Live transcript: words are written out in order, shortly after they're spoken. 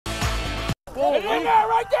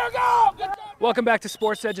Right there, go! Welcome back to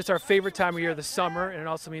SportZEdge. It's our favorite time of year, the summer, and it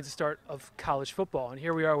also means the start of college football. And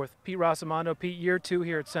here we are with Pete Rossomando. Pete, year 2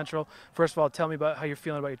 here at Central. First of all, tell me about how you're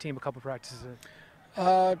feeling about your team. A couple practices in.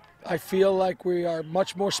 I feel like we are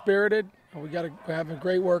much more spirited. We're having a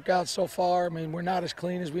great workout so far. I mean, we're not as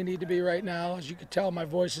clean as we need to be right now. As you can tell, my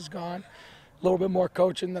voice is gone. A little bit more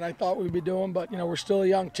coaching than I thought we'd be doing, but we're still a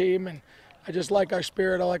young team, and I just like our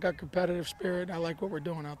spirit. I like our competitive spirit. I like what we're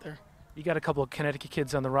doing out there. You got a couple of Connecticut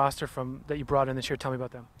kids on the roster that you brought in this year. Tell me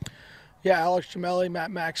about them. Yeah, Alex Jamelli,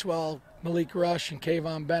 Matt Maxwell, Malik Rush, and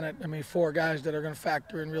Kayvon Bennett. I mean, 4 guys that are going to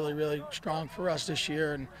factor in really, really strong for us this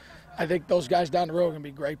year. And I think those guys down the road are going to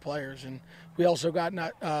be great players. And we also got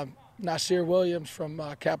Nasir Williams from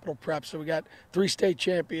Capital Prep. So we got 3 state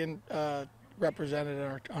champion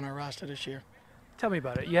represented on our roster this year. Tell me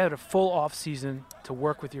about it. You had a full off season to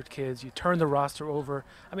work with your kids. You turned the roster over.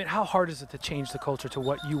 I mean, how hard is it to change the culture to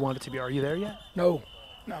what you want it to be? Are you there yet? No,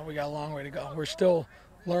 we got a long way to go. We're still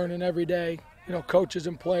learning every day. Coaches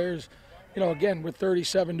and players. Again, with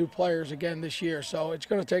 37 new players again this year, so it's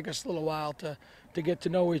going to take us a little while to get to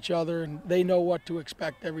know each other, and they know what to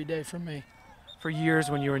expect every day from me. For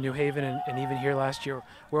years when you were in New Haven and even here last year,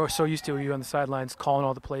 we're so used to you on the sidelines calling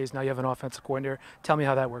all the plays. Now you have an offensive coordinator. Tell me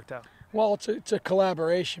how that worked out. Well, it's a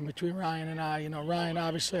collaboration between Ryan and I. Ryan,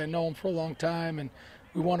 obviously, I know him for a long time, and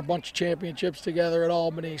we won a bunch of championships together at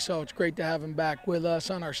Albany, so it's great to have him back with us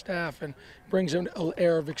on our staff and brings an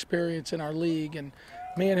air of experience in our league. And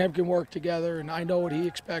me and him can work together, and I know what he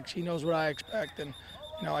expects. He knows what I expect, and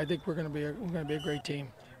I think we're going to be a great team.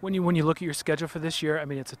 When you look at your schedule for this year, I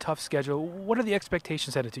mean, it's a tough schedule. What are the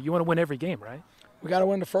expectations headed to? You want to win every game, right? We got to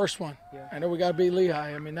win the first one. Yeah. I know we got to beat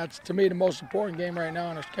Lehigh. I mean, that's, to me, the most important game right now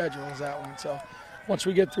on our schedule is that one. So once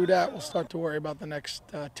we get through that, we'll start to worry about the next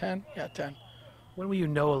 10. Yeah, 10. When will you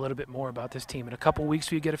know a little bit more about this team? In a couple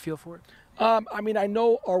weeks, will you get a feel for it? I mean, I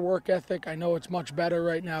know our work ethic. I know it's much better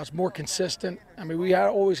right now. It's more consistent. I mean, we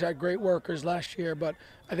always had great workers last year, but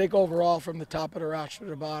I think overall from the top of the roster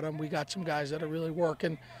to the bottom, we got some guys that are really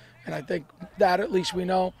working. And I think that at least we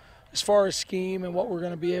know. As far as scheme and what we're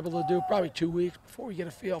going to be able to do, probably 2 weeks before we get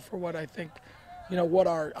a feel for what I think, what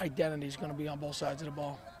our identity is going to be on both sides of the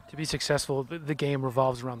ball. To be successful, the game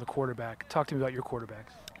revolves around the quarterback. Talk to me about your quarterback.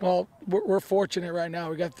 Well, we're fortunate right now.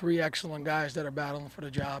 We got 3 excellent guys that are battling for the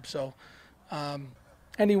job. So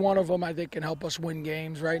any one of them, I think, can help us win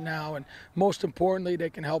games right now. And most importantly, they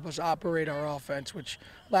can help us operate our offense, which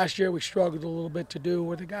last year we struggled a little bit to do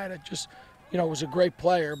with a guy that just – was a great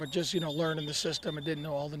player, but just, learning the system and didn't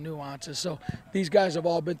know all the nuances. So these guys have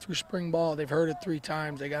all been through spring ball. They've heard it 3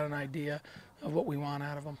 times. They got an idea of what we want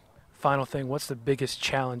out of them. Final thing, what's the biggest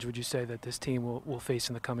challenge, would you say, that this team will face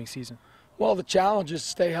in the coming season? Well, the challenge is to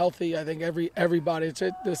stay healthy. I think everybody, it's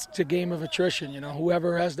a game of attrition.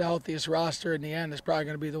 Whoever has the healthiest roster in the end is probably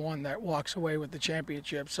going to be the one that walks away with the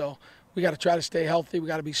championship. So we got to try to stay healthy. We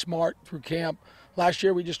got to be smart through camp. Last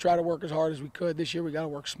year we just tried to work as hard as we could. This year we got to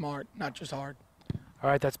work smart, not just hard. All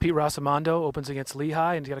right, that's Pete Rossomando, opens against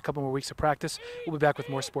Lehigh, and he's got a couple more weeks of practice. We'll be back with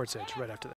more SportZEdge right after this.